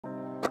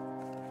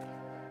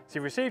So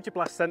you've received your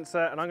blast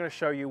sensor, and I'm going to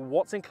show you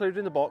what's included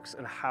in the box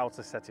and how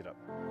to set it up.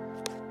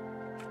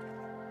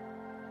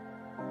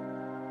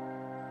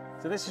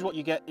 So this is what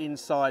you get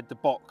inside the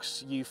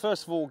box. You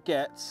first of all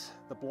get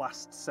the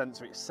blast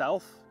sensor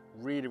itself,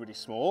 really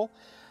small,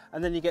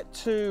 and then you get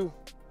two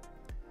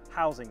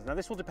housings. Now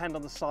this will depend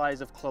on the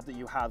size of club that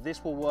you have.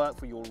 This will work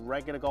for your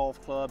regular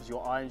golf clubs,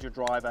 your irons, your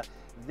driver.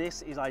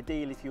 This is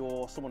ideal if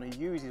you're someone who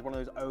uses one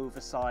of those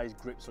oversized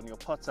grips on your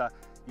putter.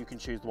 You can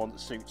choose the one that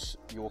suits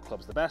your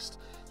clubs the best.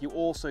 You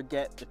also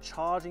get the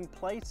charging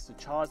plates to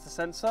charge the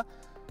sensor.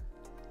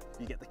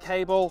 You get the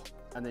cable,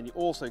 and then you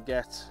also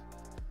get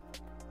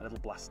a little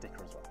blast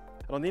sticker as well.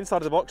 And on the inside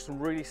of the box, some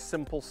really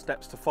simple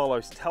steps to follow.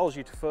 It tells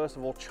you to first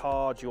of all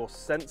charge your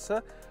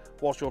sensor.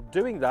 Whilst you're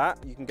doing that,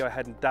 you can go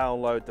ahead and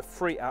download the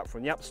free app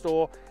from the App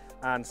Store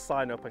and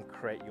sign up and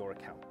create your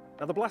account.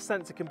 Now the blast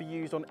sensor can be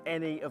used on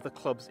any of the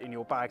clubs in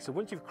your bag. So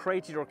once you've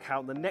created your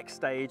account, the next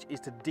stage is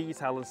to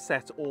detail and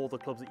set all the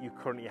clubs that you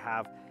currently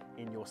have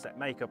in your set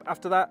makeup.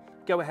 After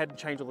that, go ahead and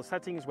change all the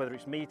settings, whether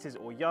it's meters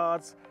or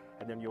yards,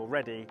 and then you're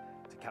ready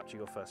to capture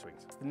your first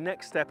swings. The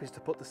next step is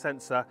to put the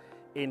sensor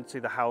into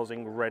the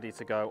housing ready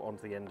to go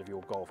onto the end of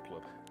your golf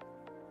club.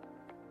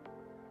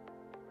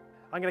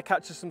 I'm going to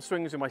capture some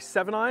swings with my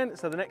 7-iron,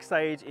 so the next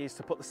stage is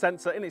to put the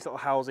sensor in its little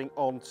housing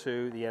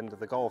onto the end of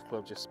the golf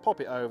club. Just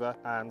pop it over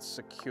and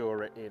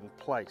secure it in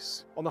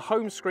place. On the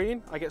home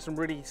screen, I get some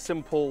really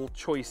simple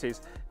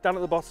choices. Down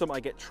at the bottom, I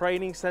get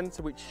training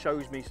center, which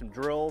shows me some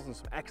drills and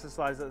some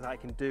exercises that I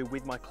can do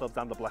with my clubs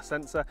and the blast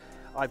sensor.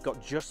 I've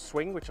got just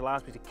swing, which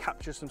allows me to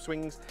capture some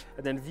swings,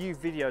 and then view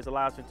videos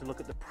allows me to look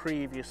at the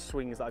previous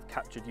swings that I've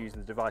captured using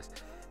the device.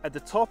 At the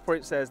top where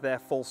it says there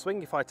full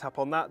swing, if I tap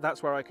on that,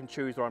 that's where I can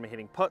choose where I'm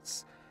hitting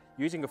putts,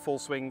 using a full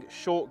swing,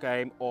 short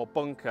game or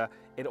bunker.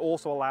 It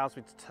also allows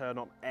me to turn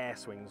on air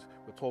swings.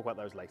 We'll talk about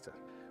those later.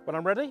 When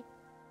I'm ready,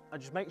 I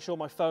just make sure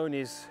my phone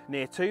is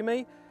near to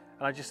me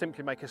and I just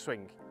simply make a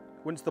swing.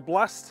 Once the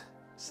blast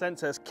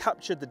sensor has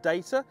captured the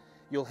data,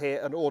 you'll hear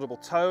an audible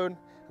tone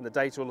and the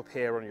data will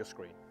appear on your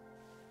screen.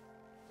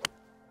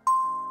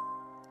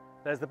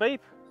 There's the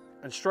beep.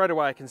 And straight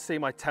away I can see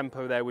my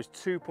tempo there was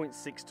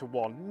 2.6 to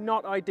 1.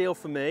 Not ideal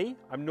for me.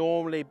 I'm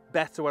normally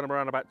better when I'm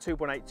around about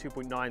 2.8,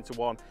 2.9 to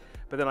 1.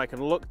 But then I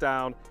can look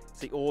down,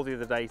 see all the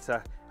other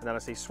data, and then I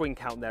see swing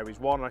count there is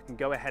 1, and I can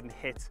go ahead and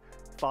hit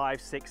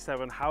 5, 6,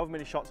 7, however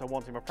many shots I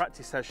want in my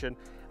practice session,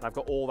 and I've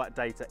got all that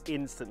data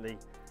instantly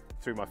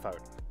through my phone.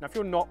 Now if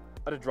you're not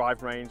at a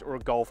drive range or a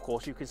golf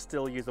course, you can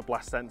still use the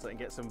blast sensor and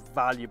get some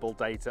valuable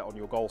data on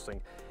your golf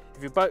swing.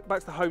 If you're back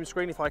to the home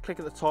screen, if I click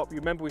at the top, you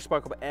remember we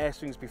spoke about air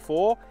swings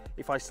before.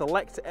 If I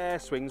select air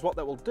swings, what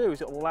that will do is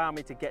it will allow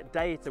me to get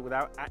data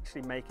without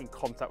actually making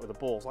contact with the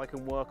ball. So I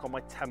can work on my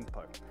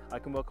tempo, I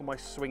can work on my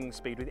swing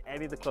speed with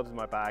any of the clubs in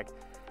my bag,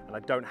 and I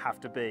don't have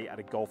to be at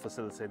a golf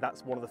facility.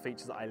 That's one of the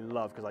features that I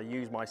love because I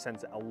use my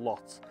sensor a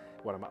lot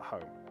when I'm at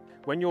home.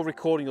 When you're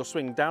recording your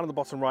swing, down at the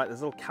bottom right,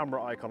 there's a little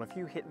camera icon. If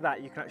you hit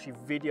that, you can actually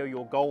video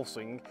your golf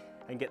swing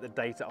and get the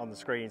data on the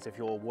screen. So if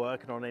you're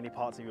working on any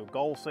parts of your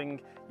golf swing,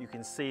 you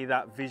can see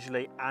that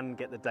visually and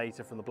get the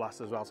data from the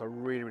blast as well. So a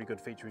really good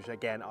feature, which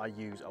again, I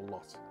use a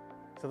lot.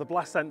 So the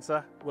blast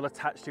sensor will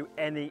attach to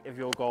any of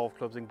your golf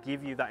clubs and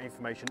give you that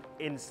information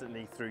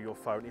instantly through your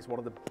phone. It's one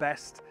of the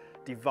best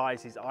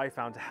devices I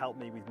found to help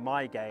me with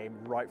my game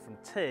right from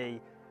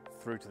tee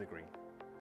through to the green.